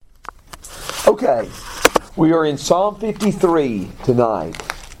Okay, we are in Psalm 53 tonight.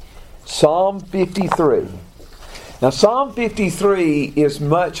 Psalm 53. Now, Psalm 53 is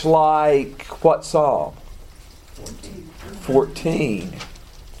much like what psalm? 14.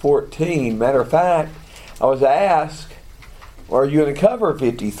 Matter of fact, I was asked, are you going to cover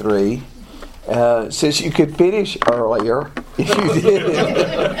 53? Since you could finish earlier if you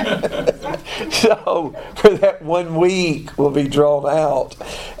did. So, for that 1 week will be drawn out.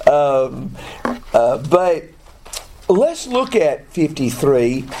 But let's look at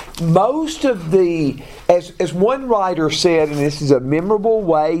 53. Most of the, as one writer said, and this is a memorable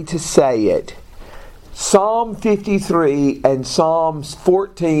way to say it, Psalm 53 and Psalms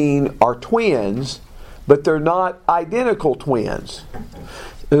 14 are twins, but they're not identical twins.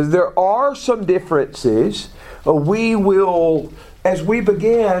 There are some differences. We will, as we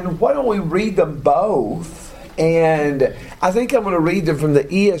begin, why don't we read them both? And I think I'm going to read them from the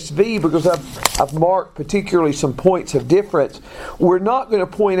ESV because I've marked particularly some points of difference. We're not going to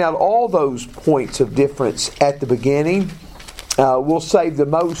point out all those points of difference at the beginning. We'll save the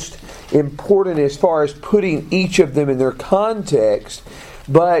most important as far as putting each of them in their context.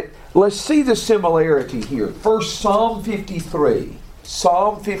 But let's see the similarity here. First, Psalm 53.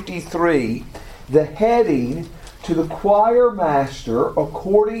 Psalm 53, the heading to the choir master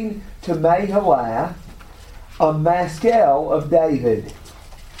according to Mahalath, a Maskil of David.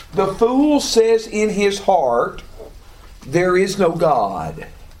 The fool says in his heart, there is no God.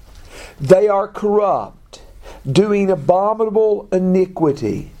 They are corrupt, doing abominable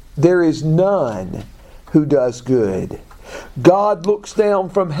iniquity. There is none who does good. God looks down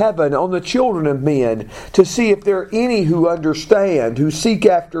from heaven on the children of men to see if there are any who understand, who seek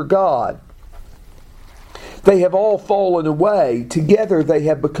after God. They have all fallen away. Together they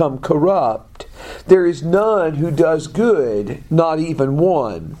have become corrupt. There is none who does good, not even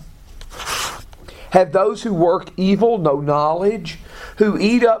one. Have those who work evil no knowledge, who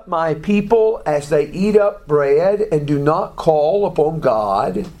eat up my people as they eat up bread and do not call upon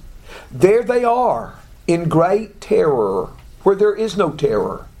God? There they are, in great terror, where there is no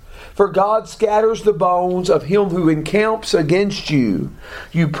terror. For God scatters the bones of him who encamps against you.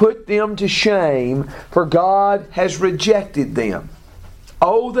 You put them to shame, for God has rejected them.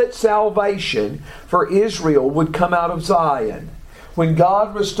 Oh, that salvation for Israel would come out of Zion. When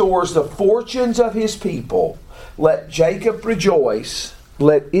God restores the fortunes of his people, let Jacob rejoice,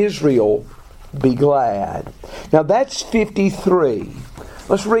 let Israel be glad. Now that's 53.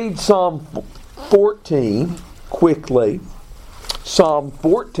 Let's read Psalm 14 quickly. Psalm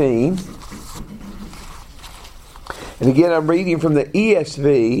 14. And again, I'm reading from the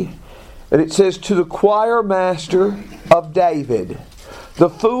ESV. And it says, to the choir master of David, the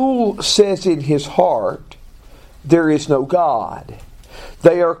fool says in his heart, there is no God.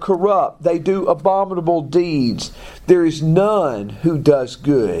 They are corrupt. They do abominable deeds. There is none who does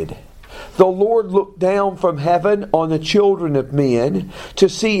good. The Lord looked down from heaven on the children of men to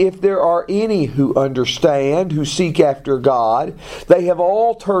see if there are any who understand, who seek after God. They have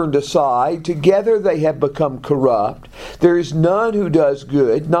all turned aside. Together they have become corrupt. There is none who does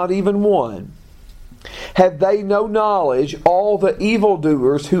good, not even one. Have they no knowledge, all the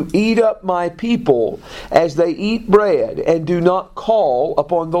evildoers who eat up my people as they eat bread and do not call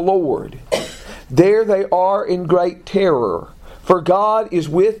upon the Lord? There they are in great terror. For God is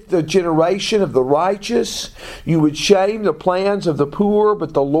with the generation of the righteous. You would shame the plans of the poor,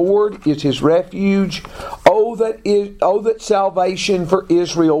 but the Lord is his refuge. Oh, that salvation for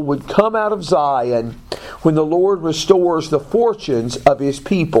Israel would come out of Zion when the Lord restores the fortunes of his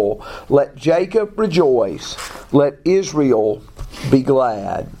people. Let Jacob rejoice. Let Israel be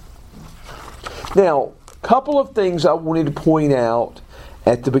glad. Now, a couple of things I wanted to point out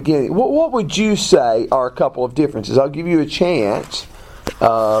at the beginning. What would you say are a couple of differences? I'll give you a chance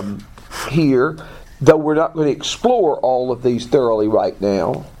here, though we're not going to explore all of these thoroughly right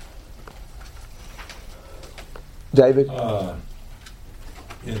now. David?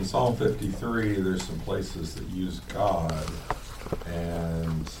 In Psalm 53, there's some places that use God,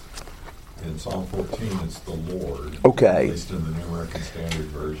 and in Psalm 14, it's the Lord. Okay. At least in the New American Standard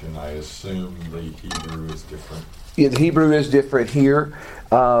Version. I assume the Hebrew is different. Yeah, the Hebrew is different here.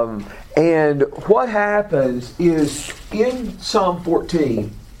 And what happens is in Psalm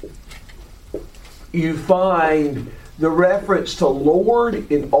 14, you find the reference to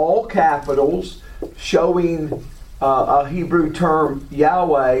Lord in all capitals, showing a Hebrew term,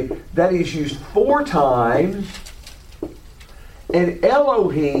 Yahweh, that is used 4 times. And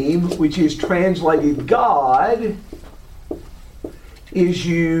Elohim, which is translated God, is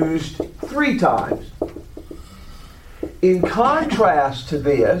used 3 times. In contrast to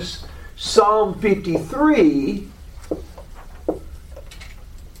this, Psalm 53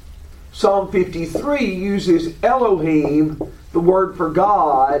 uses Elohim, the word for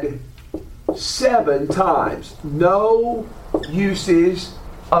God, 7 times. No uses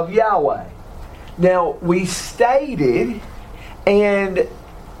of Yahweh. Now, we stated, and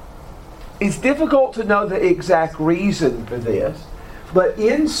it's difficult to know the exact reason for this, but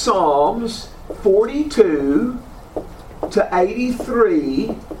in Psalms 42 to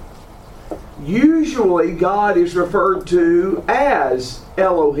 83, usually God is referred to as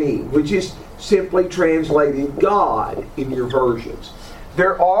Elohim, which is simply translated God in your versions.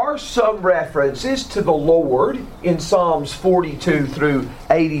 There are some references to the Lord in Psalms 42 through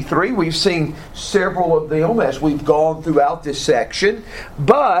 83. We've seen several of them as we've gone throughout this section,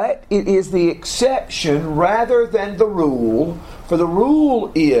 but it is the exception rather than the rule, for the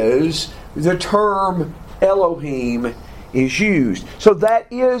rule is the term Elohim is used. So that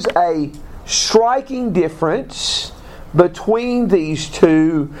is a striking difference between these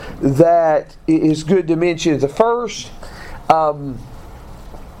two that is good to mention. The first,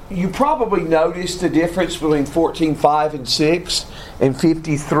 you probably noticed the difference between 14:5 and 6 and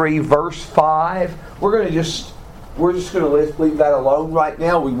 53 verse 5. We're just going to leave that alone right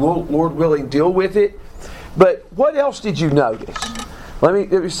now. We will, Lord willing, deal with it. But what else did you notice? Let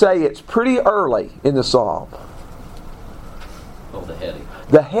me say it's pretty early in the psalm. Oh, the heading.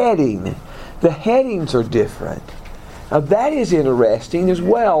 The heading. The headings are different. Now that is interesting as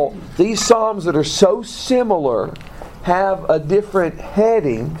well. These psalms that are so similar have a different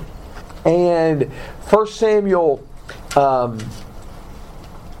heading. And 1 Samuel,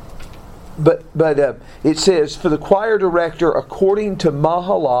 it says, for the choir director according to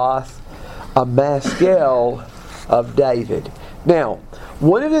Mahalath, a Maskell of David. Now,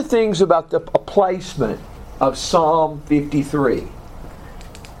 one of the things about the placement of Psalm 53.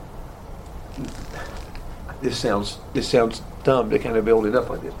 This sounds dumb to kind of build it up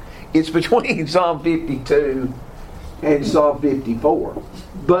like this. It's between Psalm 52 and Psalm 54.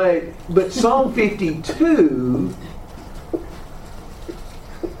 But Psalm 52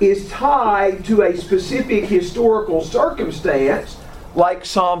 is tied to a specific historical circumstance like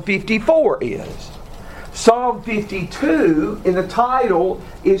Psalm 54 is. Psalm 52 in the title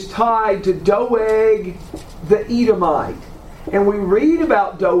is tied to Doeg the Edomite. And we read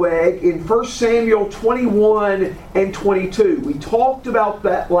about Doeg in 1 Samuel 21 and 22. We talked about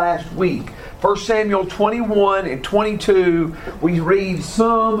that last week. 1 Samuel 21 and 22, we read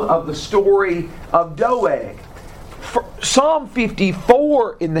some of the story of Doeg. Psalm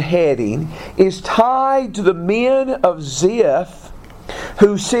 54 in the heading is tied to the men of Ziph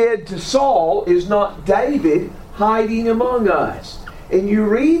who said to Saul, is not David hiding among us? And you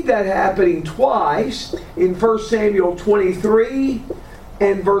read that happening twice in 1 Samuel 23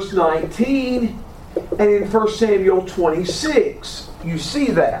 and verse 19 and in 1 Samuel 26. You see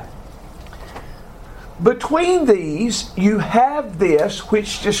that. Between these, you have this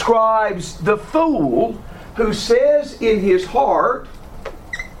which describes the fool who says in his heart,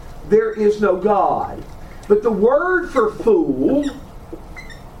 there is no God. But the word for fool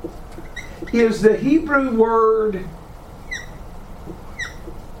is the Hebrew word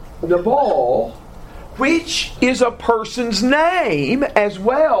Nabal, which is a person's name as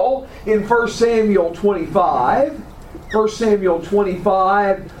well in 1 Samuel 25. 1 Samuel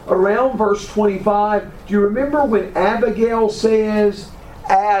 25, around verse 25. Do you remember when Abigail says,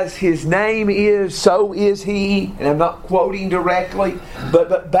 as his name is, so is he? And I'm not quoting directly,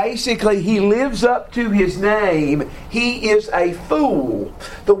 but basically he lives up to his name. He is a fool.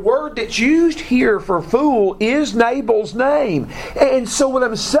 The word that's used here for fool is Nabal's name. And so what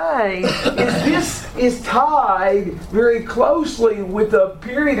I'm saying is this is tied very closely with a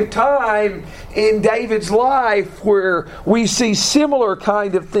period of time in David's life where we see similar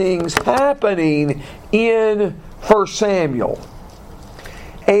kind of things happening in 1 Samuel.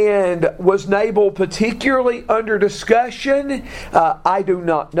 And was Nabal particularly under discussion? I do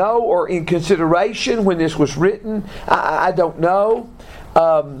not know, or in consideration when this was written. I don't know.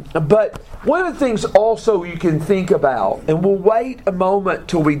 But one of the things also you can think about, and we'll wait a moment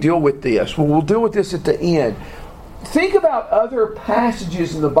till we deal with this. We'll deal with this at the end. Think about other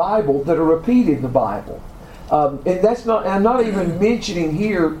passages in the Bible that are repeated in the Bible. And that's not. I'm not even mentioning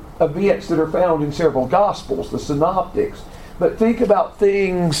here events that are found in several Gospels, the Synoptics. But think about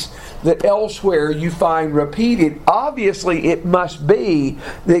things that elsewhere you find repeated. Obviously, it must be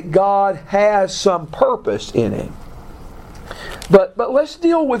that God has some purpose in it. But let's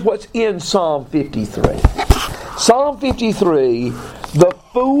deal with what's in Psalm 53. Psalm 53, the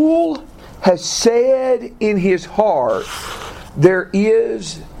fool has said in his heart, There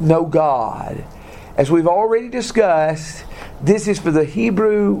is no God. As we've already discussed, this is for the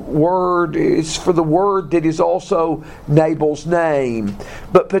Hebrew word, it's for the word that is also Nabal's name.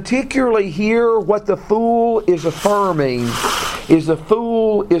 But particularly here, what the fool is affirming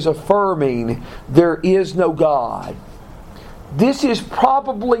there is no God. This is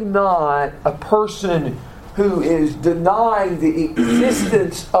probably not a person who is denying the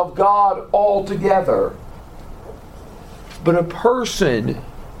existence of God altogether, but a person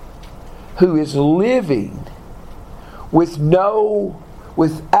who is living without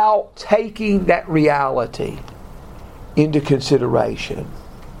taking that reality into consideration.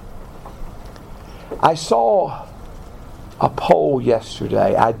 I saw a poll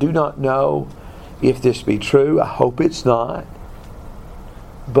yesterday. I do not know if this be true. I hope it's not.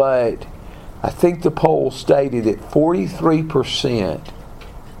 But I think the poll stated that 43%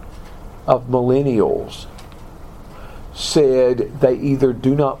 of millennials said they either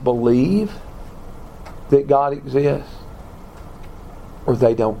do not believe that God exists or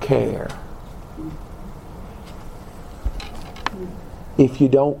they don't care. If you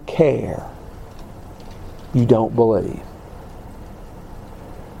don't care, you don't believe.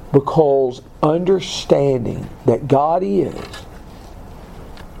 Because understanding that God is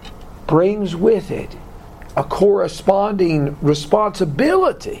brings with it a corresponding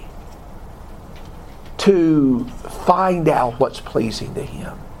responsibility to find out what's pleasing to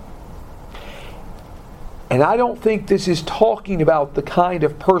Him. And I don't think this is talking about the kind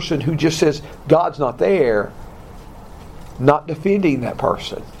of person who just says God's not there, not defending that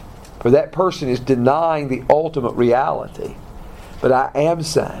person. For that person is denying the ultimate reality. But I am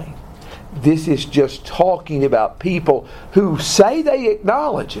saying this is just talking about people who say they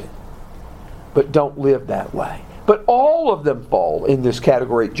acknowledge it, but don't live that way. But all of them fall in this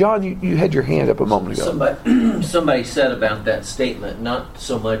category. John, you had your hand up a moment ago. Somebody said about that statement, not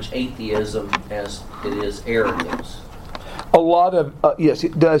so much atheism as it is arrogance. A lot of, yes,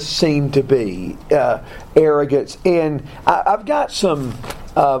 it does seem to be arrogance. And I've got some,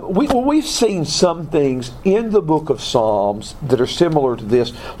 we've seen some things in the book of Psalms that are similar to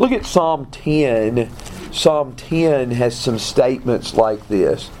this. Look at Psalm 10. Psalm 10 has some statements like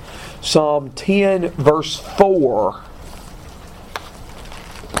this. Psalm 10 verse 4.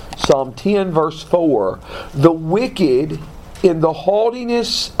 Psalm 10 verse 4. The wicked in the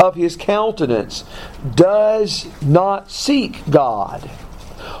haughtiness of his countenance does not seek God.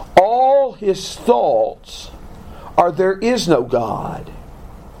 All his thoughts are there is no God.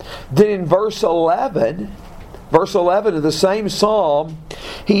 Then in verse 11 of the same psalm,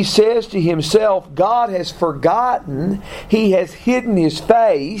 he says to himself, God has forgotten, He has hidden His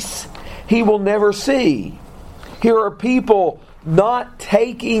face, He will never see. Here are people not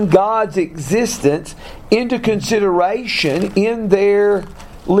taking God's existence into consideration in their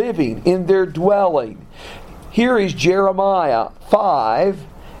living, in their dwelling. Here is Jeremiah 5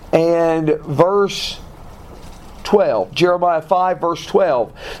 and verse 12. Jeremiah 5 verse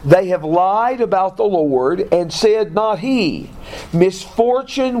 12. They have lied about the Lord and said, not He.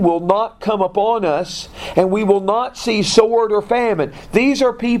 Misfortune will not come upon us, and we will not see sword or famine. These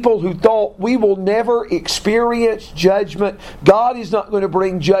are people who thought we will never experience judgment. God is not going to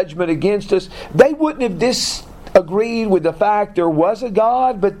bring judgment against us. They wouldn't have disagreed with the fact there was a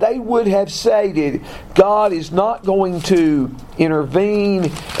God, but they would have stated God is not going to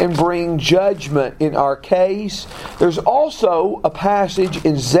intervene and bring judgment in our case. There's also a passage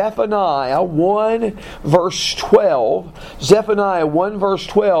in Zephaniah 1 verse 12. Zephaniah 1 verse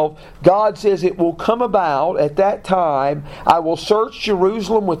 12, God says, it will come about at that time, I will search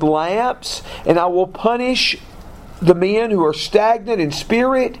Jerusalem with lamps, and I will punish the men who are stagnant in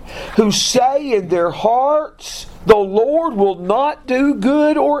spirit, who say in their hearts, the Lord will not do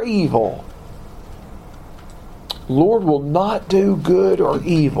good or evil. Lord will not do good or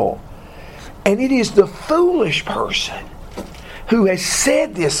evil. And it is the foolish person who has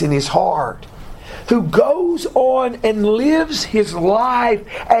said this in his heart, who goes on and lives his life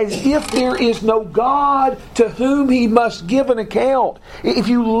as if there is no God to whom he must give an account. If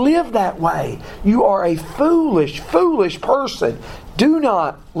you live that way, you are a foolish, foolish person. Do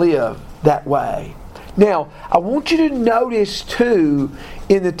not live that way. Now, I want you to notice too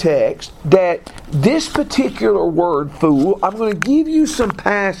in the text that this particular word, fool, I'm going to give you some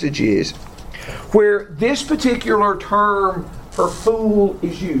passages where this particular term for fool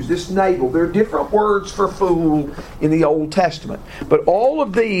is used, this Nabal. There are different words for fool in the Old Testament, but all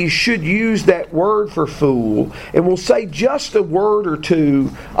of these should use that word for fool, and we'll say just a word or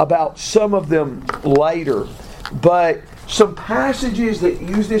two about some of them later. But some passages that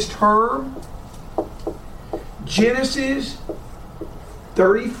use this term: Genesis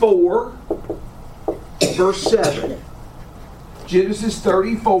 34, verse 7. Genesis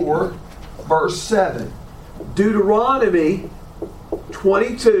 34, verse 7. Deuteronomy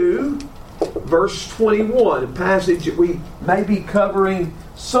 22, verse 21. A passage that we may be covering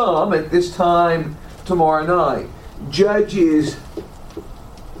some at this time tomorrow night. Judges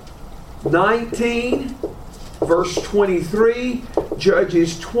 19, verse 23.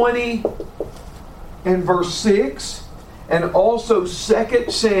 Judges 20 and verse 6. And also 2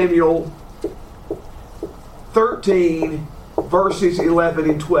 Samuel 13, verses 11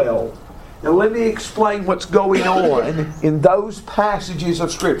 and 12. Now let me explain what's going on in those passages of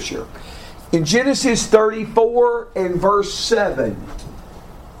Scripture. In Genesis 34 and verse 7,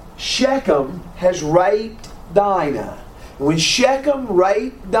 Shechem has raped Dinah. When Shechem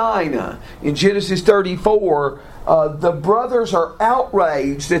raped Dinah in Genesis 34, the brothers are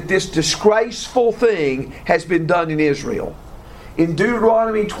outraged that this disgraceful thing has been done in Israel. In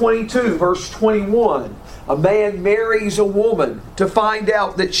Deuteronomy 22, verse 21, a man marries a woman to find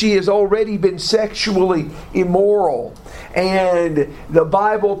out that she has already been sexually immoral. And the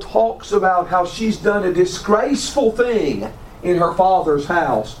Bible talks about how she's done a disgraceful thing in her father's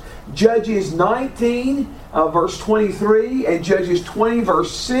house. Judges 19, verse 23, and Judges 20,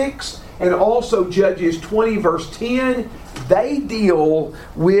 verse 6, and also Judges 20, verse 10, they deal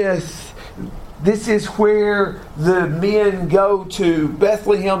with... This is where the men go to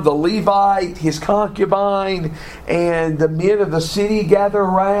Bethlehem, the Levite, his concubine, and the men of the city gather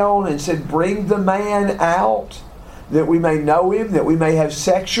around and said, "Bring the man out, that we may know him, that we may have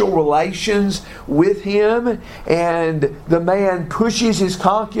sexual relations with him." And the man pushes his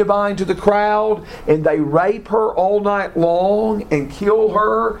concubine to the crowd, and they rape her all night long and kill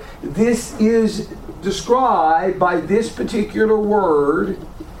her. This is described by this particular word.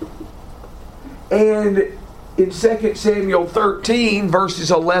 And in 2 Samuel 13, verses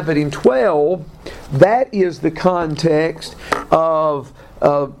 11 and 12, that is the context of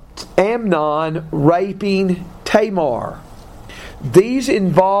Amnon raping Tamar. These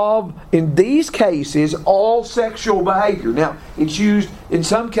involve, in these cases, all sexual behavior. Now, it's used in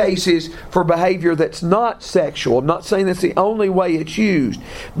some cases for behavior that's not sexual. I'm not saying that's the only way it's used.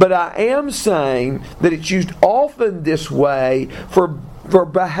 But I am saying that it's used often this way for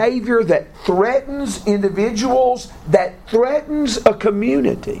behavior that threatens individuals, that threatens a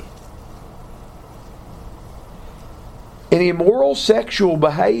community. And immoral sexual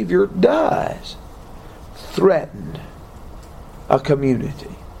behavior does threaten a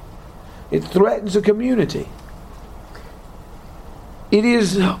community. It threatens a community. It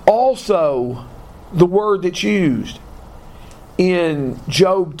is also the word that's used in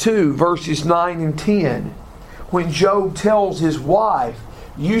Job 2, verses 9 and 10. When Job tells his wife,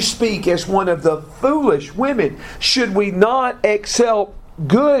 "You speak as one of the foolish women. Should we not accept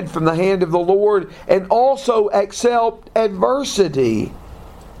good from the hand of the Lord and also accept adversity?"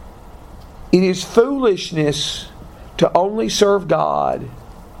 It is foolishness to only serve God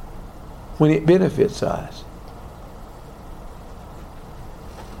when it benefits us.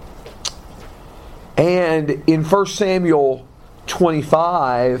 And in 1 Samuel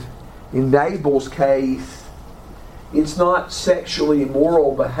 25, in Nabal's case, it's not sexually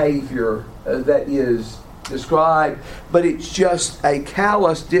immoral behavior that is described, but it's just a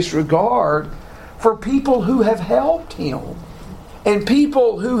callous disregard for people who have helped him and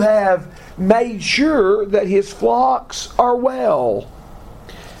people who have made sure that his flocks are well.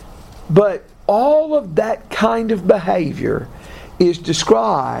 But all of that kind of behavior is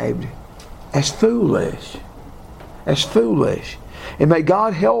described as foolish. As foolish. And may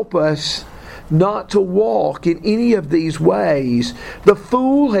God help us not to walk in any of these ways. The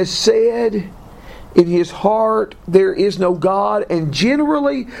fool has said in his heart, "There is no God." And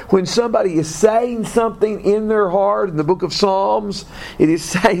generally, when somebody is saying something in their heart, in the book of Psalms, it is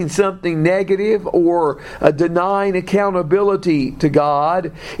saying something negative or denying accountability to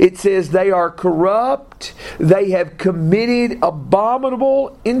God. It says they are corrupt, they have committed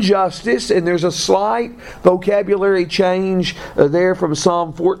abominable injustice, and there's a slight vocabulary change there from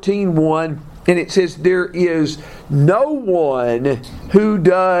Psalm 14:1. And it says, "There is no one who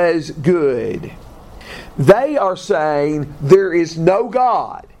does good." They are saying there is no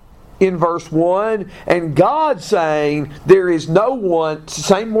God in verse 1, and God saying there is no one,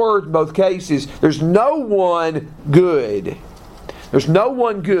 same word in both cases, there's no one good. There's no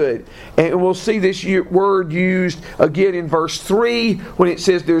one good. And we'll see this word used again in verse 3 when it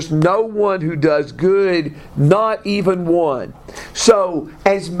says there's no one who does good, not even one. So,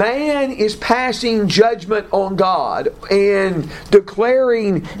 as man is passing judgment on God and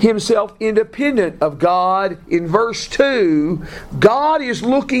declaring himself independent of God in verse 2, God is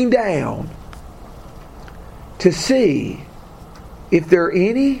looking down to see if there are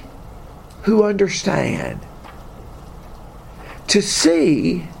any who understand. To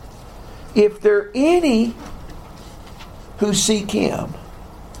see if there are any who seek Him.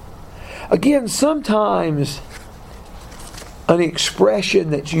 Again, sometimes an expression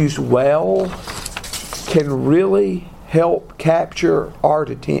that's used well can really help capture our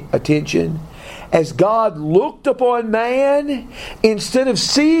attention. As God looked upon man, instead of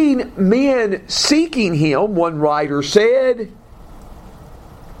seeing men seeking Him, one writer said,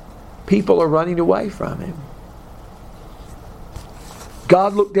 people are running away from Him.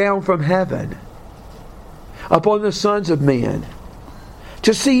 God looked down from heaven upon the sons of men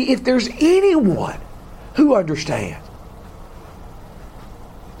to see if there's anyone who understands.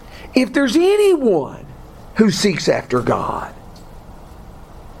 If there's anyone who seeks after God.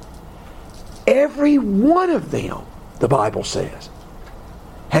 Every one of them, the Bible says,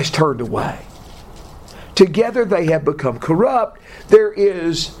 has turned away. Together they have become corrupt. There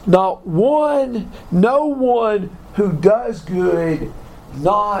is not one, no one who does good,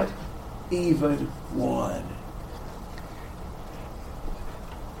 not even one.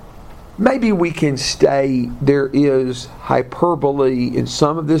 Maybe we can say there is hyperbole in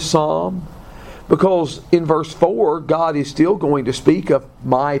some of this psalm, because in verse 4, God is still going to speak of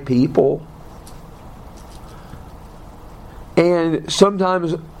my people. And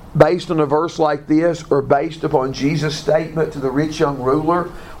sometimes based on a verse like this, or based upon Jesus' statement to the rich young ruler,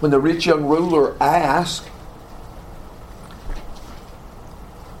 when the rich young ruler asked,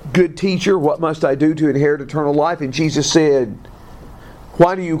 "Good teacher, what must I do to inherit eternal life?" And Jesus said,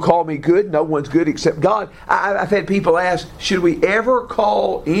 "Why do you call me good? No one's good except God." I've had people ask, should we ever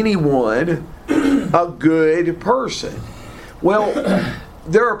call anyone a good person? Well,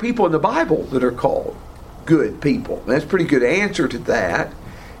 there are people in the Bible that are called good people. That's a pretty good answer to that.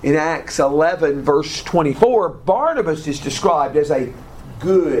 In Acts 11, verse 24, Barnabas is described as a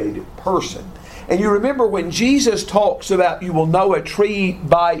good person. And you remember when Jesus talks about you will know a tree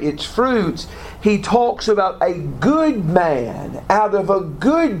by its fruits, He talks about a good man out of a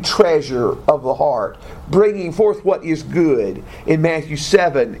good treasure of the heart, bringing forth what is good in Matthew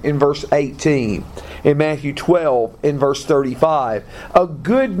 7 in verse 18, in Matthew 12 in verse 35. A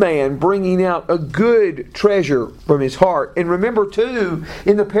good man bringing out a good treasure from his heart. And remember too,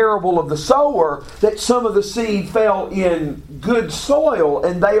 in the parable of the sower, that some of the seed fell in good soil,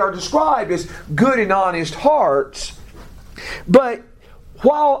 and they are described as good and honest hearts. But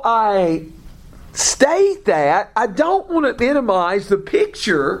while I state that, I don't want to minimize the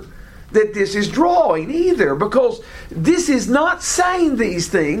picture that this is drawing either, because this is not saying these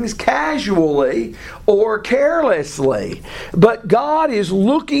things casually or carelessly, but God is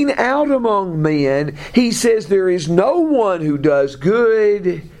looking out among men. He says there is no one who does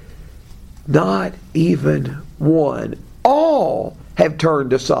good, not even one. All have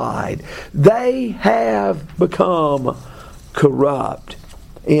turned aside. They have become corrupt.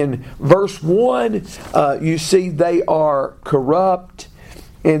 In verse 1, you see they are corrupt.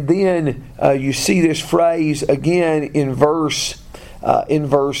 And then you see this phrase again in verse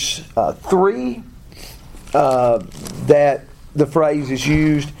 3, that the phrase is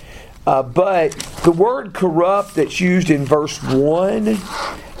used. But the word corrupt that's used in verse 1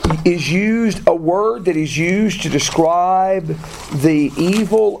 is used, a word that is used to describe the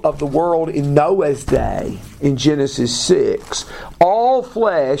evil of the world in Noah's day in Genesis 6. All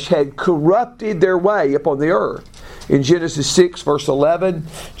flesh had corrupted their way upon the earth. In Genesis 6 verse 11,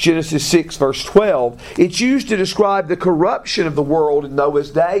 Genesis 6 verse 12. It's used to describe the corruption of the world in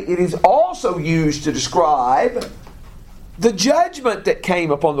Noah's day. It is also used to describe the judgment that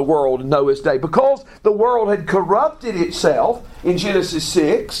came upon the world in Noah's day. Because the world had corrupted itself in Genesis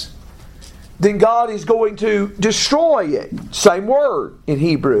 6, then God is going to destroy it. Same word in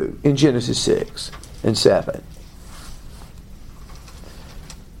Hebrew in Genesis 6 and 7.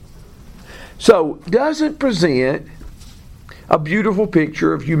 So, doesn't present a beautiful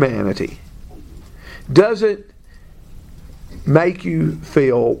picture of humanity. Doesn't make you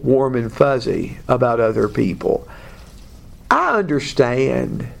feel warm and fuzzy about other people. I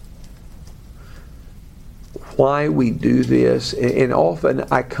understand why we do this, and often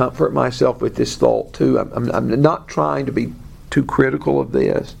I comfort myself with this thought too. I'm not trying to be too critical of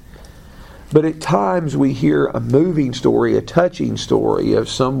this, But at times we hear a moving story, a touching story of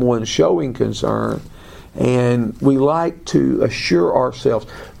someone showing concern, and we like to assure ourselves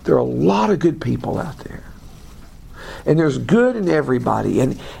there are a lot of good people out there. And there's good in everybody.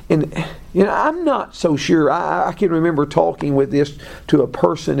 And I'm not so sure. I can remember talking with this to a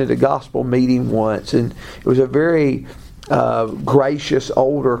person at a gospel meeting once, and it was a very gracious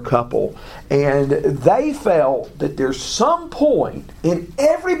older couple, and they felt that there's some point in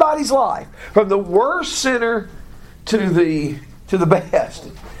everybody's life, from the worst sinner to the best,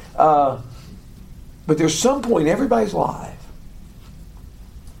 but there's some point in everybody's life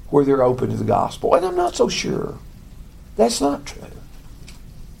where they're open to the gospel. And I'm not so sure that's not true.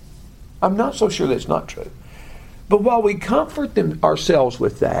 I'm not so sure that's not true. But while we comfort ourselves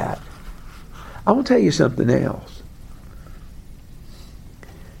with that, I want to tell you something else.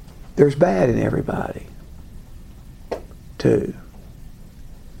 There's bad in everybody, too.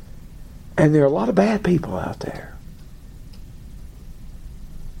 And there are a lot of bad people out there.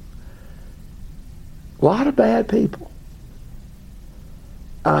 A lot of bad people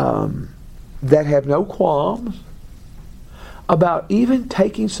that have no qualms about even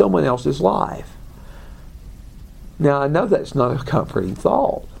taking someone else's life. Now, I know that's not a comforting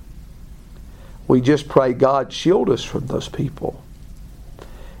thought. We just pray God shield us from those people.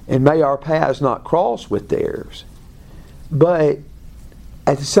 And may our paths not cross with theirs. But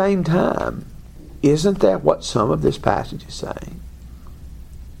at the same time, isn't that what some of this passage is saying?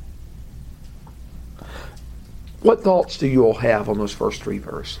 What thoughts do you all have on those first 3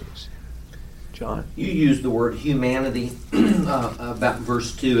 verses? John? You used the word humanity about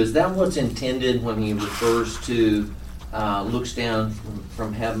verse 2. Is that what's intended when he refers to looks down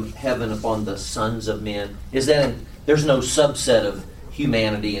from heaven upon the sons of men? Is that there's no subset of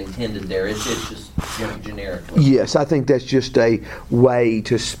humanity intended there? It's just generically. Yes, I think that's just a way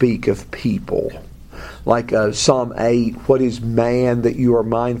to speak of people. Like Psalm 8, what is man that you are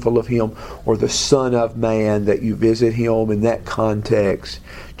mindful of him, or the Son of Man that you visit him? In that context,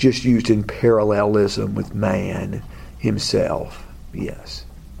 just used in parallelism with man himself. Yes.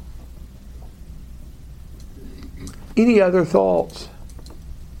 Any other thoughts?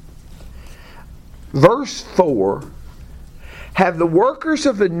 Verse 4, have the workers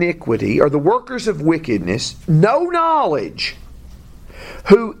of iniquity, or the workers of wickedness, no knowledge,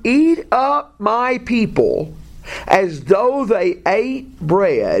 who eat up my people as though they ate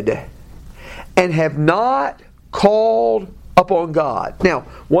bread, and have not called upon God. Now,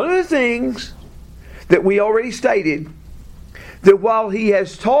 one of the things that we already stated, that while he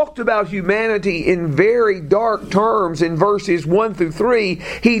has talked about humanity in very dark terms in verses 1 through 3,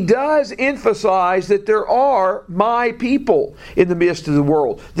 he does emphasize that there are my people in the midst of the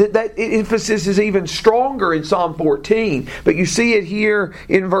world. That emphasis is even stronger in Psalm 14. But you see it here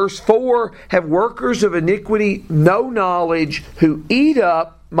in verse 4, have workers of iniquity no knowledge, who eat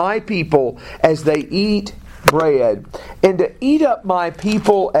up my people as they eat bread. And to eat up my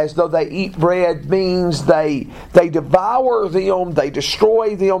people as though they eat bread means they devour them, they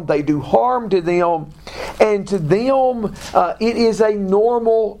destroy them, they do harm to them. And to them, it is a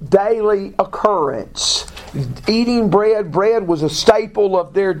normal daily occurrence. Eating bread was a staple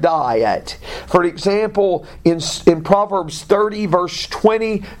of their diet. For example, in Proverbs 30 verse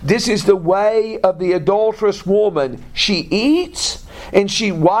 20, this is the way of the adulterous woman. She eats and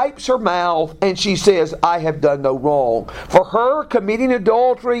she wipes her mouth and she says, I have done no wrong. For her, committing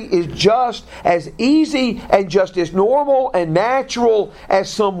adultery is just as easy and just as normal and natural as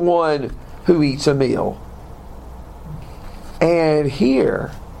someone who eats a meal. And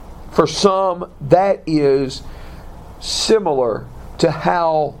here, for some, that is similar to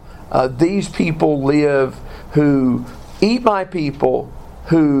how these people live who eat my people,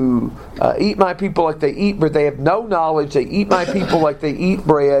 who eat my people like they eat bread. They have no knowledge. They eat my people like they eat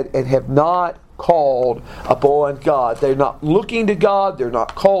bread, and have not called upon God. They're not looking to God. They're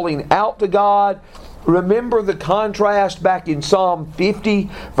not calling out to God. Remember the contrast back in Psalm 50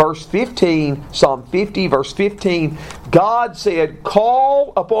 verse 15. Psalm 50 verse 15. God said,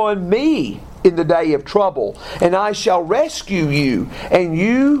 call upon me in the day of trouble, and I shall rescue you, and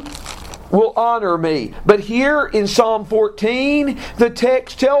you will honor me. But here in Psalm 14, the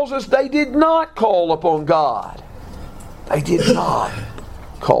text tells us they did not call upon God. They did not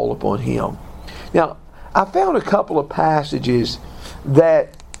call upon Him. Now, I found a couple of passages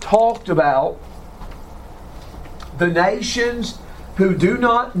that talked about the nations who do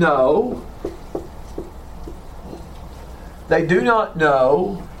not know. They do not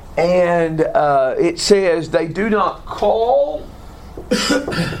know, and it says they do not call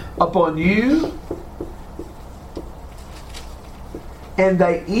upon you, and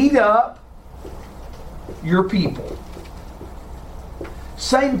they eat up your people.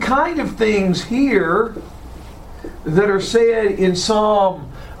 Same kind of things here that are said in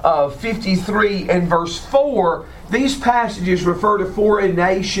Psalm 53 and verse 4. These passages refer to foreign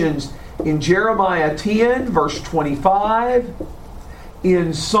nations in Jeremiah 10, verse 25,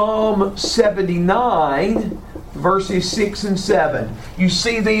 in Psalm 79, verses 6 and 7. You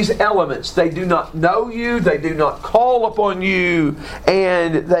see these elements. They do not know you, they do not call upon you,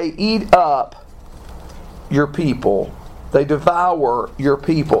 and they eat up your people. They devour your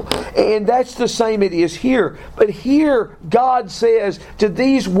people. And that's the same it is here. But here, God says, do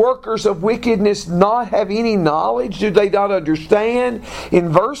these workers of wickedness not have any knowledge? Do they not understand? In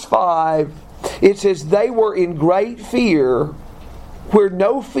verse 5, it says, they were in great fear where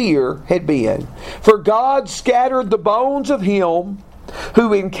no fear had been. For God scattered the bones of him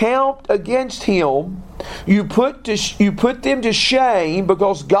who encamped against him. You put them to shame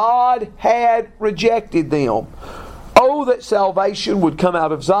because God had rejected them. Oh, that salvation would come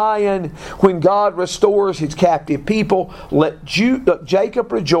out of Zion when God restores His captive people. Let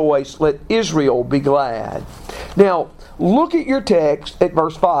Jacob rejoice. Let Israel be glad. Now, look at your text at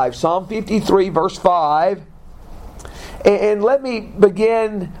verse 5. Psalm 53, verse 5. And let me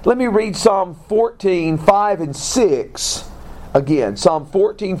read Psalm 14, 5 and 6. Again, Psalm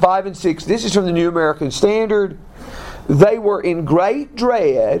 14, 5 and 6. This is from the New American Standard. They were in great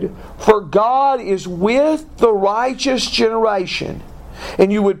dread, for God is with the righteous generation.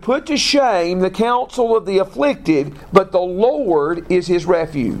 And you would put to shame the counsel of the afflicted, but the Lord is his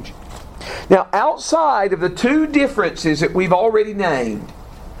refuge. Now, outside of the two differences that we've already named,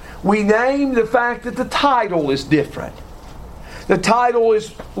 we named the fact that the title is different. The title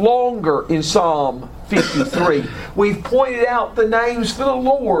is longer in Psalm 53. We've pointed out the names for the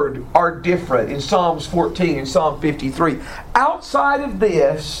Lord are different in Psalms 14 and Psalm 53. Outside of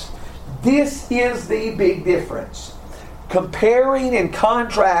this is the big difference. Comparing and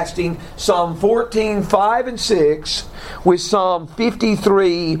contrasting Psalm 14, 5 and 6 with Psalm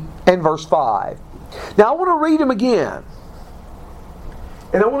 53 and verse 5. Now I want to read them again.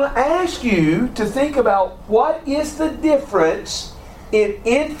 And I want to ask you to think about what is the difference in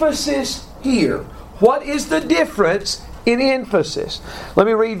emphasis here. What is the difference in emphasis? Let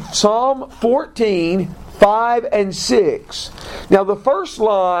me read Psalm 14, 5 and 6. Now the first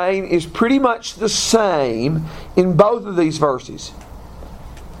line is pretty much the same in both of these verses.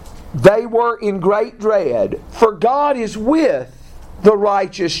 They were in great dread, for God is with the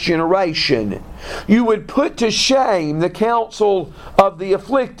righteous generation. You would put to shame the counsel of the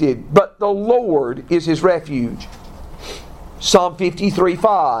afflicted, but the Lord is his refuge. Psalm 53,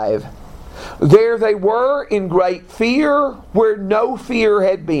 5. There they were in great fear where no fear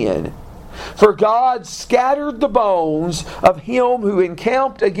had been. For God scattered the bones of him who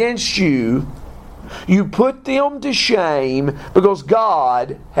encamped against you. You put them to shame because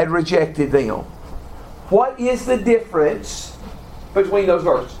God had rejected them. What is the difference between those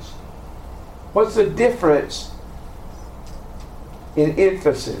verses? What's the difference in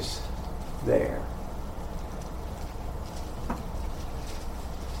emphasis there?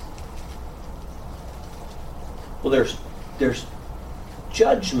 Well, there's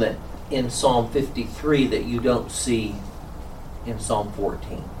judgment in Psalm 53 that you don't see in Psalm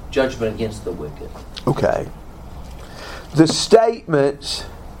 14. Judgment against the wicked. Okay. The statements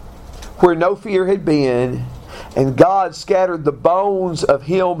where no fear had been, and God scattered the bones of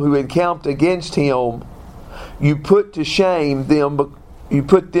him who encamped against him, you put them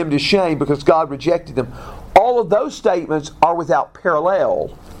to shame because God rejected them. All of those statements are without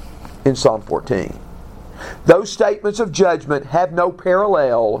parallel in Psalm 14. Those statements of judgment have no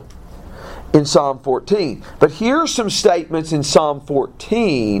parallel in Psalm 14. But here are some statements in Psalm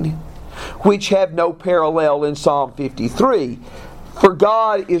 14 which have no parallel in Psalm 53. For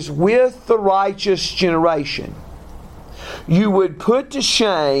God is with the righteous generation. You would put to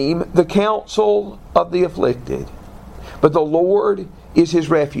shame the counsel of the afflicted, but the Lord is his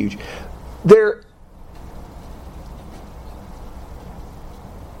refuge. There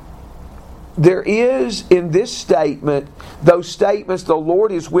is in this statement, those statements, the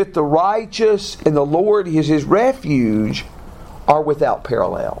Lord is with the righteous and the Lord is his refuge, are without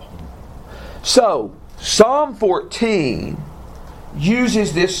parallel. So, Psalm 14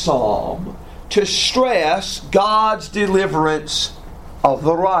 uses this psalm to stress God's deliverance of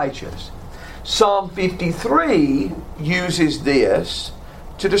the righteous. Psalm 53 uses this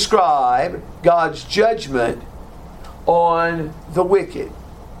to describe God's judgment on the wicked.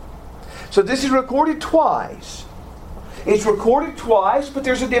 So this is recorded twice. It's recorded twice, but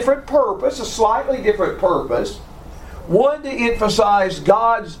there's a different purpose, a slightly different purpose. one to emphasize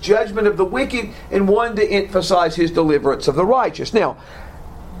God's judgment of the wicked, and one to emphasize His deliverance of the righteous. Now,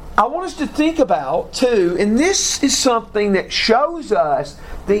 I want us to think about, too, and this is something that shows us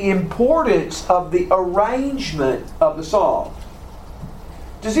the importance of the arrangement of the psalm.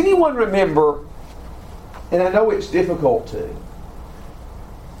 Does anyone remember, and I know it's difficult to,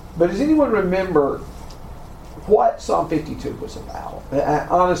 but does anyone remember what Psalm 52 was about?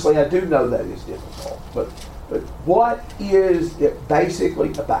 Honestly, I do know that it's difficult, but what is it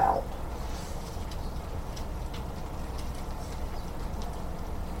basically about?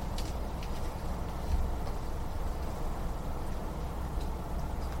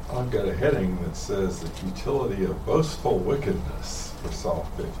 I've got a heading that says the futility of boastful wickedness for Psalm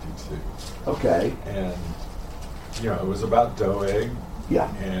 52. Okay. And, it was about Doeg.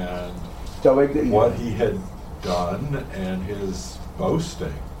 Yeah. And Doeg, what he had done and his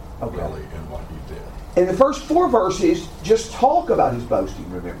boasting, okay, really, in what he did. And the first 4 verses just talk about his boasting,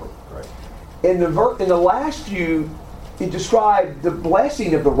 remember? Right. In the last few, he described the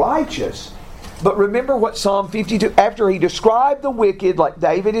blessing of the righteous. But remember what Psalm 52, after he described the wicked, like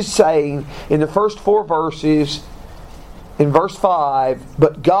David is saying in the first 4 verses, in verse 5,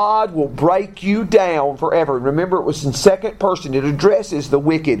 but God will break you down forever. Remember, it was in second person. It addresses the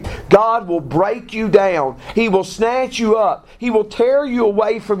wicked. God will break you down. He will snatch you up. He will tear you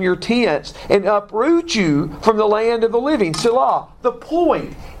away from your tents and uproot you from the land of the living. Selah. The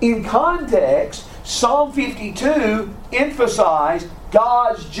point, in context, Psalm 52 emphasized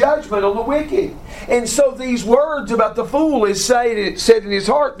God's judgment on the wicked. And so these words about the fool is said in his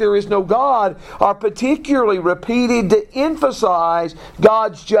heart, there is no God, are particularly repeated to emphasize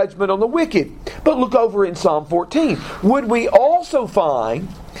God's judgment on the wicked. But look over in Psalm 14. Would we also find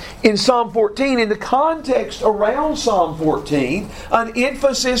in Psalm 14, in the context around Psalm 14, an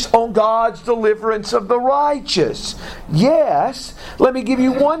emphasis on God's deliverance of the righteous? Yes. Let me give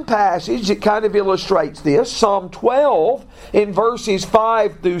you one passage that kind of illustrates this. Psalm 12, in verses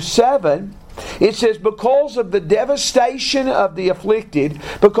 5 through 7, it says, because of the devastation of the afflicted,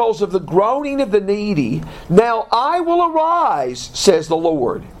 because of the groaning of the needy, now I will arise, says the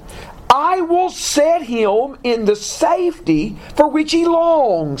Lord. I will set him in the safety for which he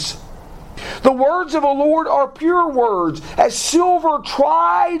longs. The words of the Lord are pure words, as silver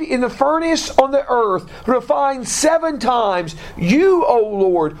tried in the furnace on the earth, refined 7 times. You, O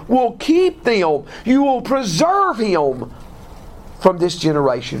Lord, will keep them. You will preserve him from this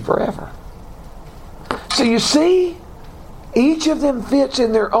generation forever. So you see, each of them fits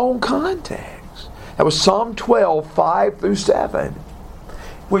in their own context. That was Psalm 12, 5 through 7.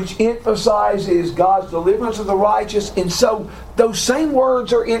 Which emphasizes God's deliverance of the righteous. And so those same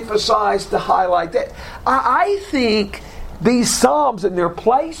words are emphasized to highlight that. I think these Psalms and their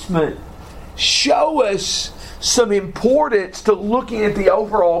placement show us some importance to looking at the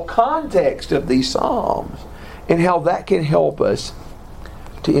overall context of these Psalms and how that can help us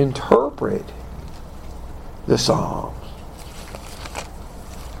to interpret the Psalms.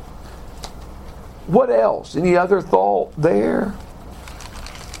 What else? Any other thought there?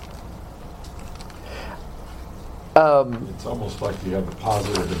 It's almost like you have the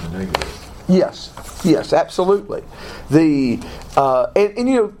positive and the negative. Yes, absolutely. The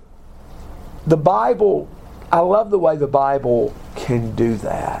Bible. I love the way the Bible can do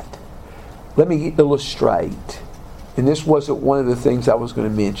that. Let me illustrate, and this wasn't one of the things I was going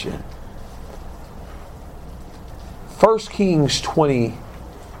to mention. 1 Kings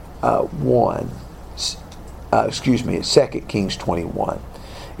 21. It's 2 Kings 21.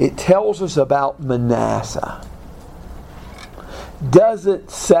 It tells us about Manasseh.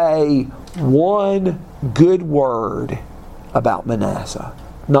 Doesn't say one good word about Manasseh.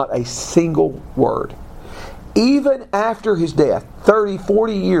 Not a single word. Even after his death, 30,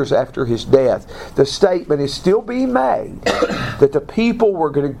 40 years after his death, the statement is still being made that the people were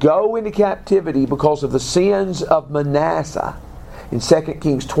going to go into captivity because of the sins of Manasseh. In 2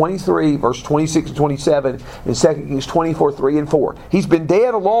 Kings 23, verse 26 and 27, and 2 Kings 24, 3 and 4. He's been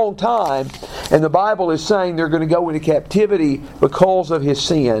dead a long time, and the Bible is saying they're going to go into captivity because of his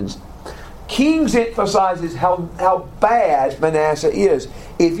sins. Kings emphasizes how bad Manasseh is.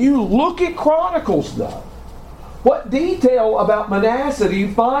 If you look at Chronicles, though, what detail about Manasseh do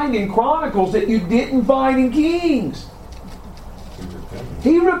you find in Chronicles that you didn't find in Kings?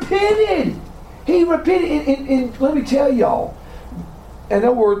 He repented. And let me tell y'all, I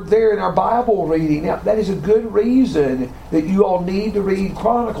know we're there in our Bible reading. Now, that is a good reason that you all need to read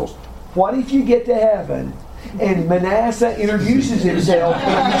Chronicles. What if you get to heaven and Manasseh introduces himself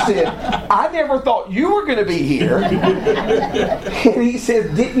and he said, I never thought you were going to be here. And he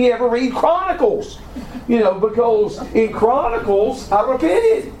said, didn't you ever read Chronicles? Because in Chronicles, I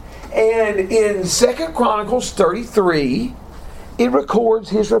repented. And in 2 Chronicles 33, it records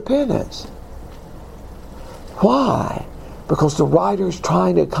his repentance. Why? Because the writer's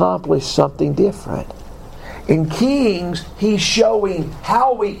trying to accomplish something different. In Kings, he's showing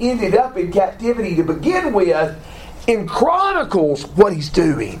how we ended up in captivity to begin with. In Chronicles, what he's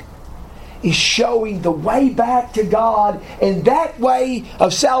doing is showing the way back to God, and that way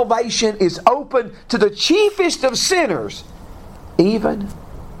of salvation is open to the chiefest of sinners, even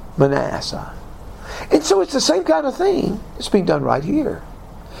Manasseh. And so it's the same kind of thing that's being done right here.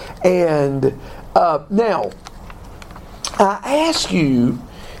 And now, I ask you,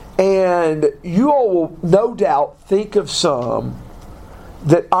 and you all will no doubt think of some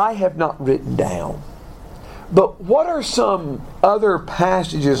that I have not written down. But what are some other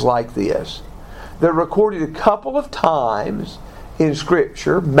passages like this that are recorded a couple of times in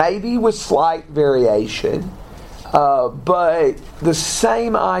Scripture, maybe with slight variation, but the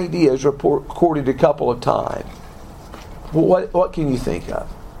same idea is recorded a couple of times? What can you think of?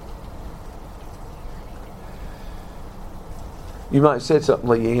 You might have said something,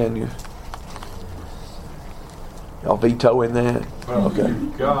 Leanne. Y'all vetoing that? Well, Okay.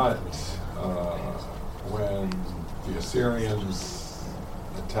 you've got when the Assyrians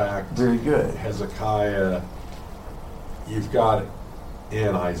attacked Very good. Hezekiah, you've got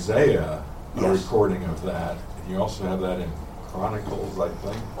in Isaiah a Yes. recording of that. And you also have that in Chronicles, I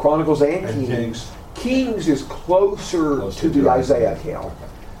think. Chronicles and And Kings. Kings is closer to the to Isaiah account.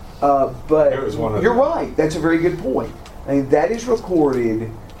 But It was one of you're the- right. That's a very good point. I mean, that is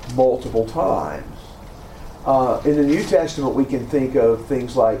recorded multiple times. In the New Testament, we can think of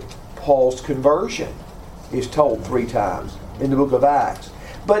things like Paul's conversion is told 3 times in the book of Acts.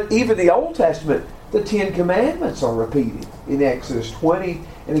 But even the Old Testament, the 10 Commandments are repeated in Exodus 20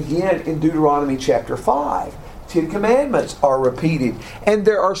 and again in Deuteronomy chapter 5. 10 Commandments are repeated. And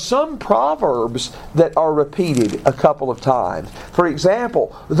there are some Proverbs that are repeated a couple of times. For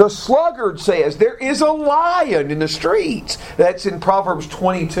example, the sluggard says, there is a lion in the streets. That's in Proverbs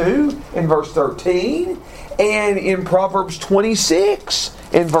 22 and verse 13. And in Proverbs 26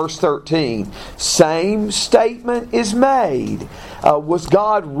 and verse 13. Same statement is made. Was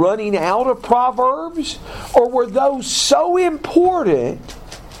God running out of Proverbs? Or were those so important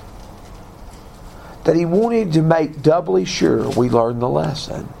that he wanted to make doubly sure we learn the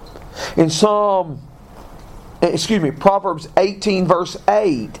lesson? In Proverbs 18 verse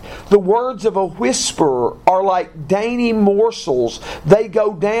 8, the words of a whisperer are like dainty morsels. They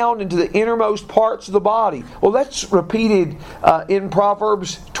go down into the innermost parts of the body. Well, that's repeated in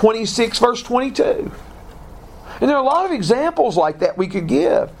Proverbs 26 verse 22. And there are a lot of examples like that we could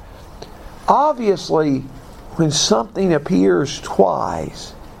give. Obviously, when something appears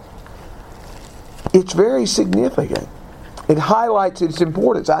twice, it's very significant. It highlights its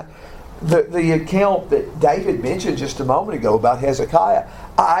importance. The account that David mentioned just a moment ago about Hezekiah,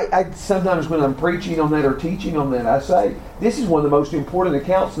 I sometimes when I'm preaching on that or teaching on that, I say, this is one of the most important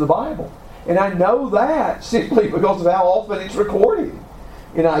accounts in the Bible. And I know that simply because of how often it's recorded.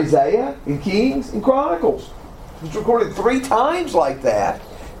 In Isaiah, in Kings, in Chronicles. It's recorded 3 times like that.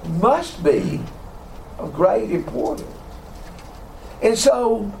 It must be of great importance. And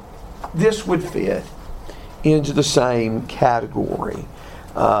so, this would fit into the same category,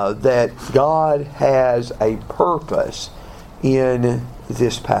 that God has a purpose in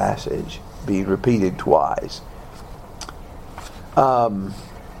this passage being repeated twice.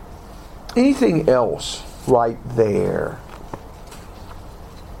 Anything else right there?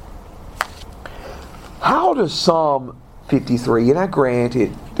 How does Psalm 53, and I grant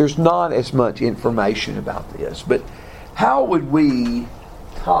it, there's not as much information about this, but how would we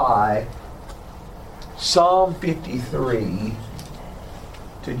tie Psalm 53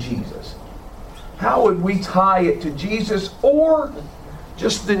 to Jesus? How would we tie it to Jesus or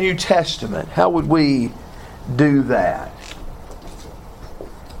just the New Testament? How would we do that?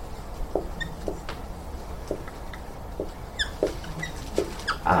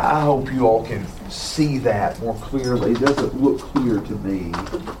 I hope you all can see that more clearly. It doesn't look clear to me.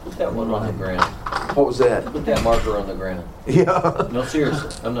 Put that one on the ground. What was that? Put that marker on the ground. Yeah. No,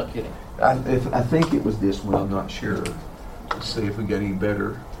 seriously. I'm not kidding. I think it was this one. I'm not sure. Let's see if we get any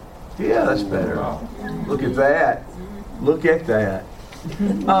better. Yeah, that's better. Look at that. Look at that.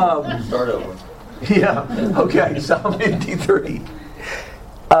 Start over. Yeah. Okay. Psalm 53.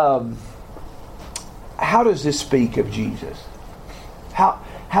 How does this speak of Jesus?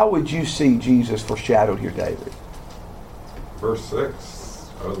 How would you see Jesus foreshadowed here, David? Verse 6,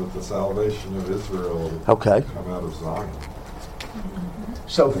 that the salvation of Israel Okay. come out of Zion.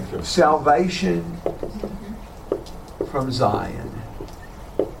 So salvation from Zion.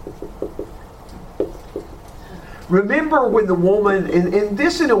 Remember when the woman, and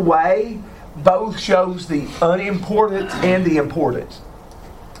this in a way both shows the unimportance and the importance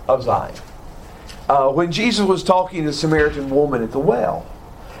of Zion. When Jesus was talking to the Samaritan woman at the well,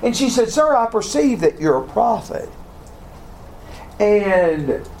 and she said, "Sir, I perceive that you're a prophet.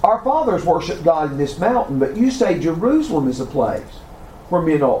 And our fathers worship God in this mountain, but you say Jerusalem is a place where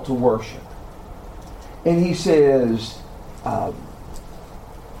men ought to worship." And he says,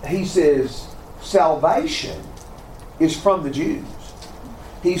 salvation is from the Jews.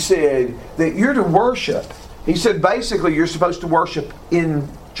 He said that you're to worship. He said basically you're supposed to worship in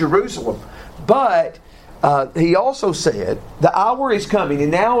Jerusalem. But he also said, the hour is coming,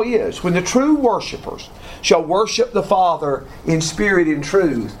 and now is, when the true worshipers shall worship the Father in spirit and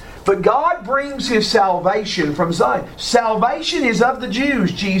truth. But God brings His salvation from Zion. Salvation is of the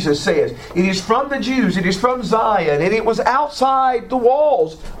Jews, Jesus says. It is from the Jews. It is from Zion. And it was outside the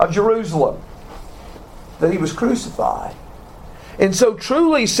walls of Jerusalem that He was crucified. And so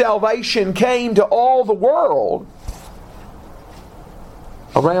truly salvation came to all the world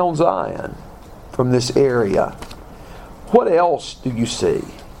around Zion from this area. What else do you see?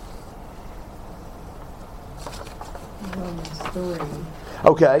 Romans 3.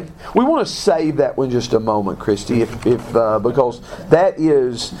 Okay, we want to save that one just a moment, Christy, if because that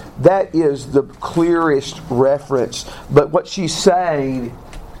is the clearest reference. But what she's saying,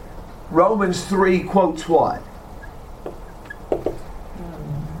 Romans 3 quotes what?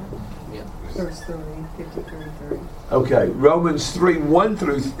 Verse 3, 53:3. Okay, Romans 3 1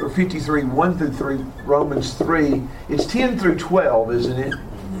 through or 53 1 through 3. Romans 3. It's 10 through 12, isn't it?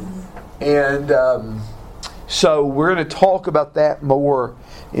 And so we're going to talk about that more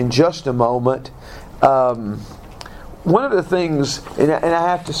in just a moment. One of the things, and I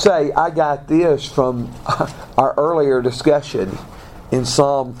have to say, I got this from our earlier discussion in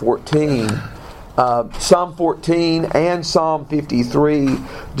Psalm 14. Psalm 14 and Psalm 53.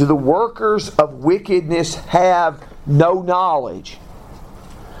 Do the workers of wickedness have no knowledge?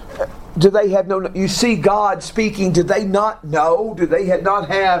 Do they have no? You see God speaking. Do they not know? Do they not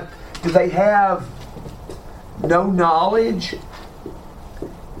have? Do they have no knowledge?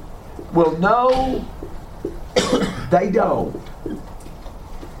 Well, no, they don't.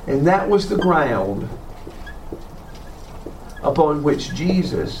 And that was the ground upon which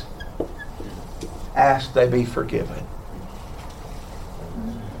Jesus asked they be forgiven.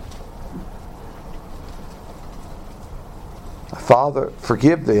 Father,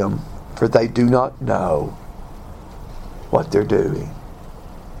 forgive them, for they do not know what they're doing.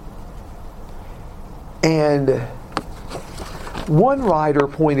 And one writer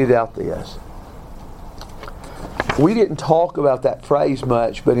pointed out this. We didn't talk about that phrase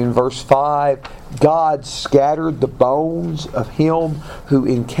much, but in verse 5, God scattered the bones of him who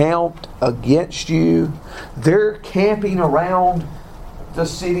encamped against you. They're camping around the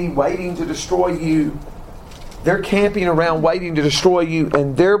city waiting to destroy you. They're camping around waiting to destroy you,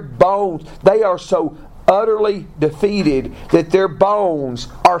 and their bones, they are so utterly defeated that their bones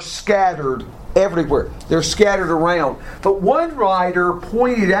are scattered everywhere. They're scattered around. But one writer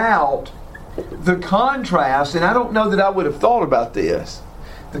pointed out the contrast, and I don't know that I would have thought about this,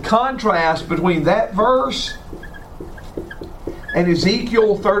 the contrast between that verse and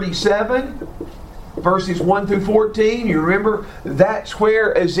Ezekiel 37, verses 1 through 14. You remember, that's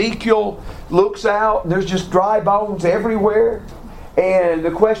where Ezekiel looks out and there's just dry bones everywhere. And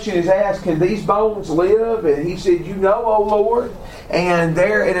the question is asked, can these bones live? And he said, you know, O Lord. And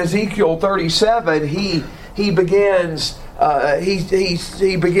there in Ezekiel 37, he begins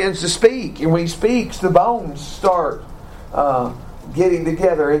he begins to speak. And when he speaks, the bones start getting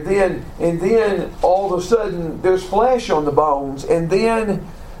together. And then all of a sudden there's flesh on the bones. And then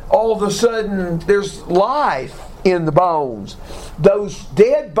all of a sudden there's life in the bones. Those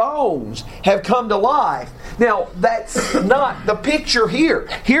dead bones have come to life. Now, that's not the picture here.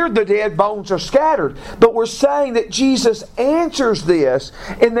 Here the dead bones are scattered. But we're saying that Jesus answers this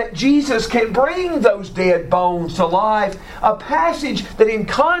and that Jesus can bring those dead bones to life. A passage that in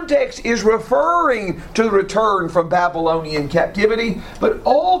context is referring to the return from Babylonian captivity. But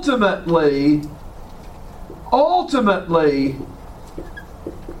ultimately,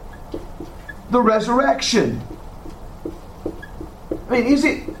 the resurrection. I mean, is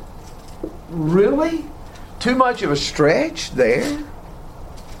it really too much of a stretch there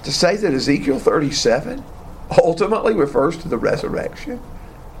to say that Ezekiel 37 ultimately refers to the resurrection?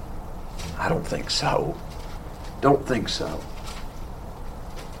 I don't think so. Don't think so.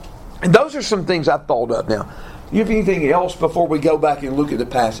 And those are some things I've thought of. Now, You have anything else before we go back and look at the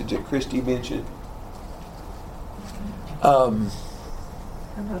passage that Christy mentioned? How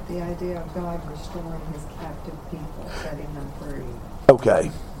about the idea of God restoring His captive people, setting them free? Okay,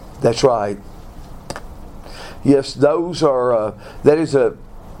 that's right. Yes, those are. That is a.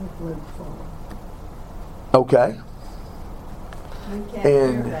 Luke 4. Okay. We can't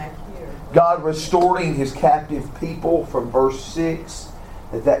And hear back here. God restoring His captive people from verse 6.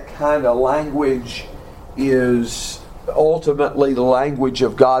 That kind of language is ultimately the language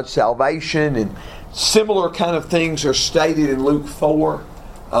of God's salvation, and similar kind of things are stated in Luke 4,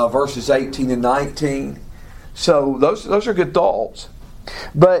 verses 18 and 19. So those are good thoughts.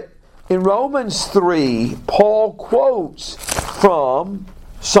 But in Romans 3, Paul quotes from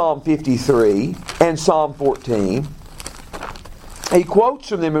Psalm 53 and Psalm 14. He quotes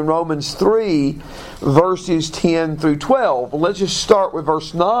from them in Romans 3, verses 10 through 12. Well, let's just start with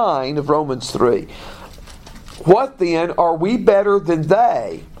verse 9 of Romans 3. What then, are we better than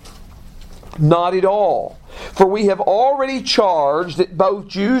they? Not at all. For we have already charged that both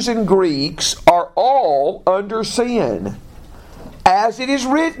Jews and Greeks are all under sin. As it is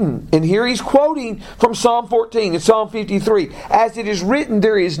written, and here he's quoting from Psalm 14 and Psalm 53. As it is written,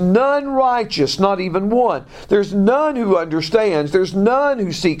 there is none righteous, not even one. There's none who understands. There's none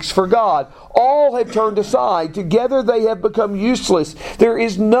who seeks for God. All have turned aside. Together they have become useless. There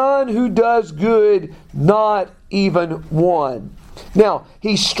is none who does good, not even one. Now,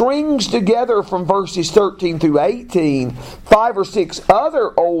 he strings together from verses 13 through 18 5 or 6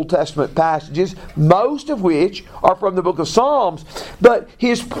 other Old Testament passages, most of which are from the book of Psalms. But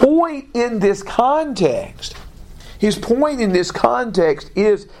his point in this context is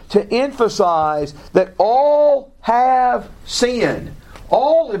to emphasize that all have sinned.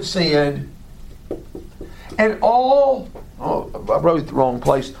 All have sinned. And all, I wrote it the wrong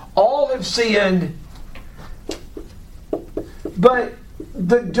place. All have sinned. But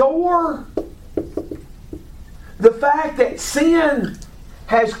the fact that sin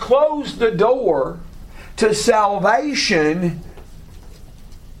has closed the door to salvation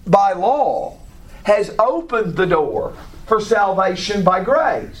by law has opened the door for salvation by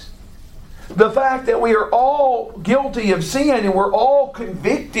grace. The fact that we are all guilty of sin and we're all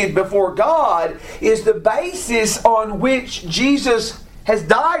convicted before God is the basis on which Jesus has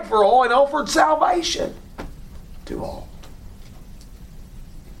died for all and offered salvation to all.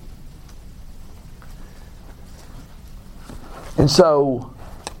 And so,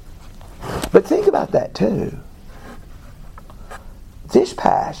 but think about that too. This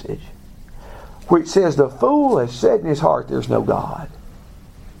passage, where it says, the fool has said in his heart there's no God,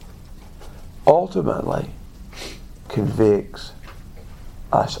 ultimately convicts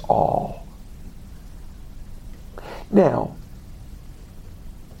us all. Now,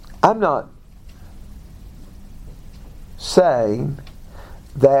 I'm not saying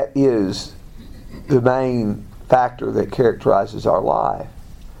that is the main factor that characterizes our life.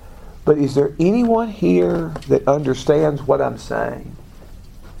 But is there anyone here that understands what I'm saying?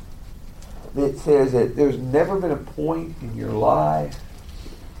 That says that there's never been a point in your life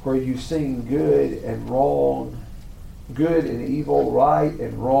where you've seen good and wrong, good and evil, right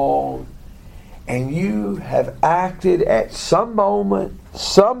and wrong, and you have acted at some moment,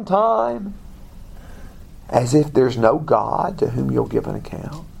 some time, as if there's no God to whom you'll give an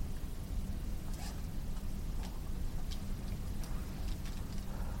account?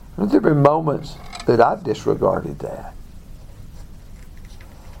 There have been moments that I've disregarded that.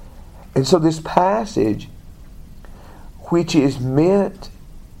 And so this passage, which is meant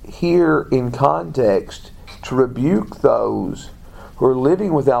here in context to rebuke those who are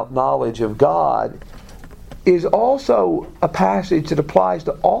living without knowledge of God, is also a passage that applies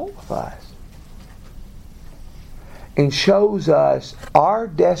to all of us and shows us our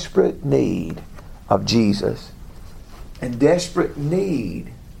desperate need of Jesus and desperate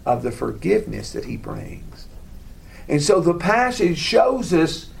need of the forgiveness that He brings. And so the passage shows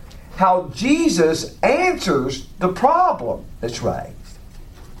us how Jesus answers the problem that's raised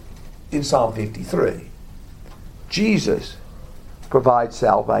in Psalm 53. Jesus provides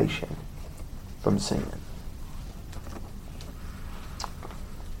salvation from sin.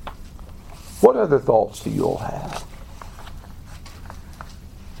 What other thoughts do you all have?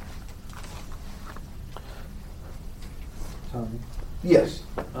 Tommy? Yes.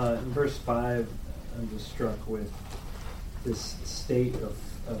 In verse 5, I'm just struck with this state of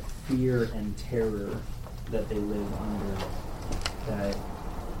fear and terror that they live under. That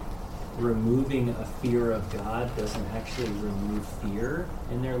removing a fear of God doesn't actually remove fear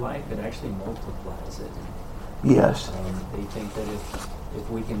in their life, it actually multiplies it. Yes. They think that if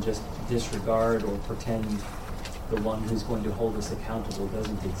we can just disregard or pretend the one who's going to hold us accountable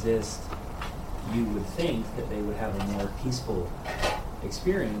doesn't exist, you would think that they would have a more peaceful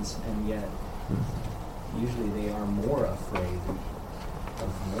experience, and yet usually they are more afraid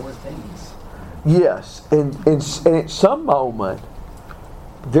of more things. Yes, and at some moment,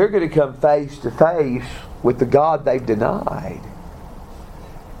 they're going to come face to face with the God they've denied.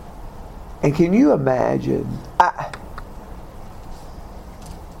 And can you imagine?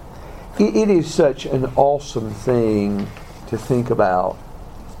 It is such an awesome thing to think about,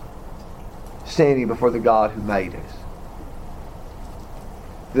 standing before the God who made us,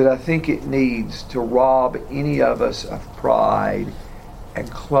 that I think it needs to rob any of us of pride and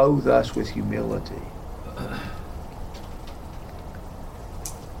clothe us with humility.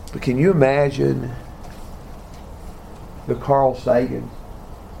 But can you imagine the Carl Sagans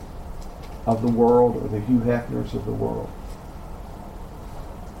of the world, or the Hugh Hefners of the world,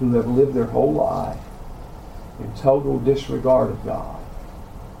 who have lived their whole life in total disregard of God,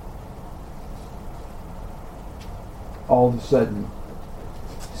 all of a sudden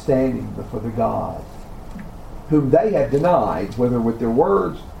standing before the God whom they have denied, whether with their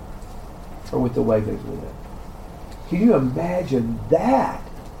words or with the way they've lived? Can you imagine that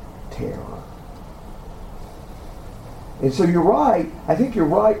terror? And so you're right. I think you're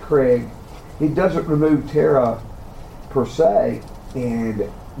right, Craig. It doesn't remove terror per se,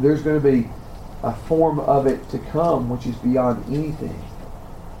 and there's going to be a form of it to come which is beyond anything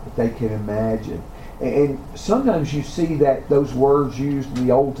that they can imagine. And sometimes you see that those words used in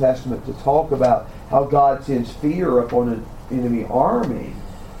the Old Testament to talk about how God sends fear upon an enemy army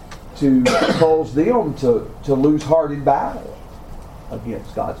to cause them to lose heart in battle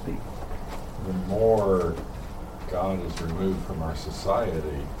against God's people. The more God is removed from our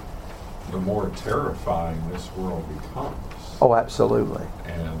society, the more terrifying this world becomes. Oh, absolutely.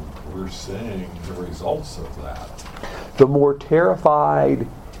 And we're seeing the results of that. The more terrifying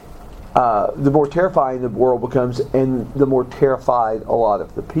the world becomes, and the more terrified a lot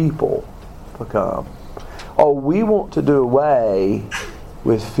of the people become. Oh, we want to do away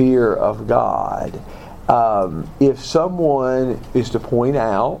with fear of God. If someone is to point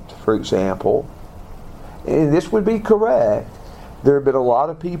out, for example, and this would be correct, there have been a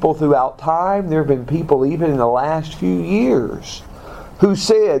lot of people throughout time, there have been people even in the last few years, who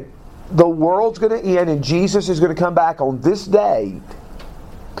said the world's going to end and Jesus is going to come back on this date.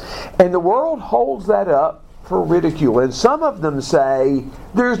 And the world holds that up for ridicule. And some of them say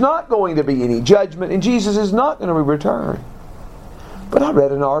there's not going to be any judgment and Jesus is not going to return. But I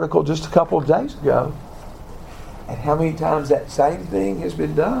read an article just a couple of days ago, and how many times that same thing has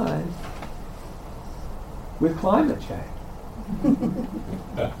been done with climate change.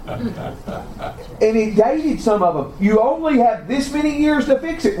 And it dated some of them. You only have this many years to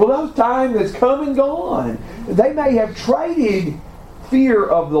fix it. Well, those time has come and gone. They may have traded fear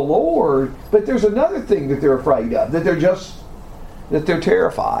of the Lord, but there's another thing that they're afraid of, that they're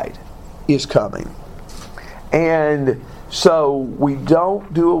terrified is coming. And so we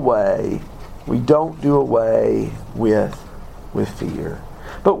don't do away with fear.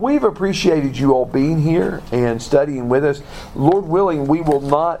 But we've appreciated you all being here and studying with us. Lord willing, we will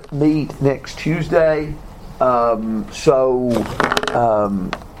not meet next Tuesday, because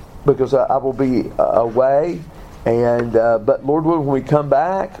I will be away. And but Lord willing, when we come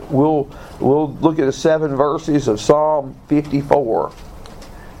back, we'll look at the 7 verses of Psalm 54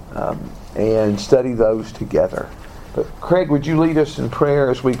 and study those together. But Craig, would you lead us in prayer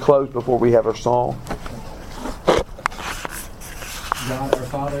as we close before we have our song? God, our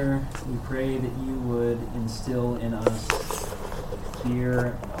Father, we pray that you would instill in us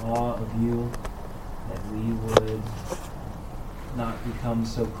fear and awe of you, that we would not become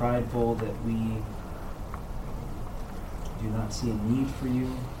so prideful that we do not see a need for you.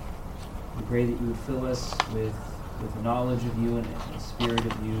 We pray that you would fill us with the knowledge of you and the spirit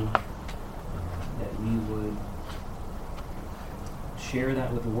of you, that we would share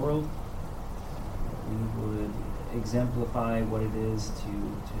that with the world, that we would exemplify what it is to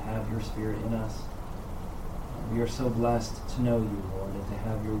have your spirit in us. We are so blessed to know you, Lord, and to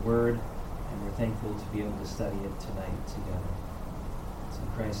have your word, and we're thankful to be able to study it tonight together. It's in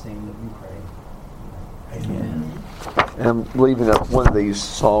Christ's name that we pray. Amen. And I'm leaving up one of these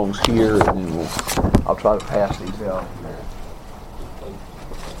songs here, and then I'll try to pass these out here.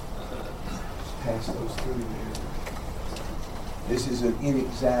 Pass those through there. This is an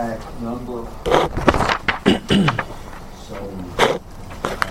inexact number.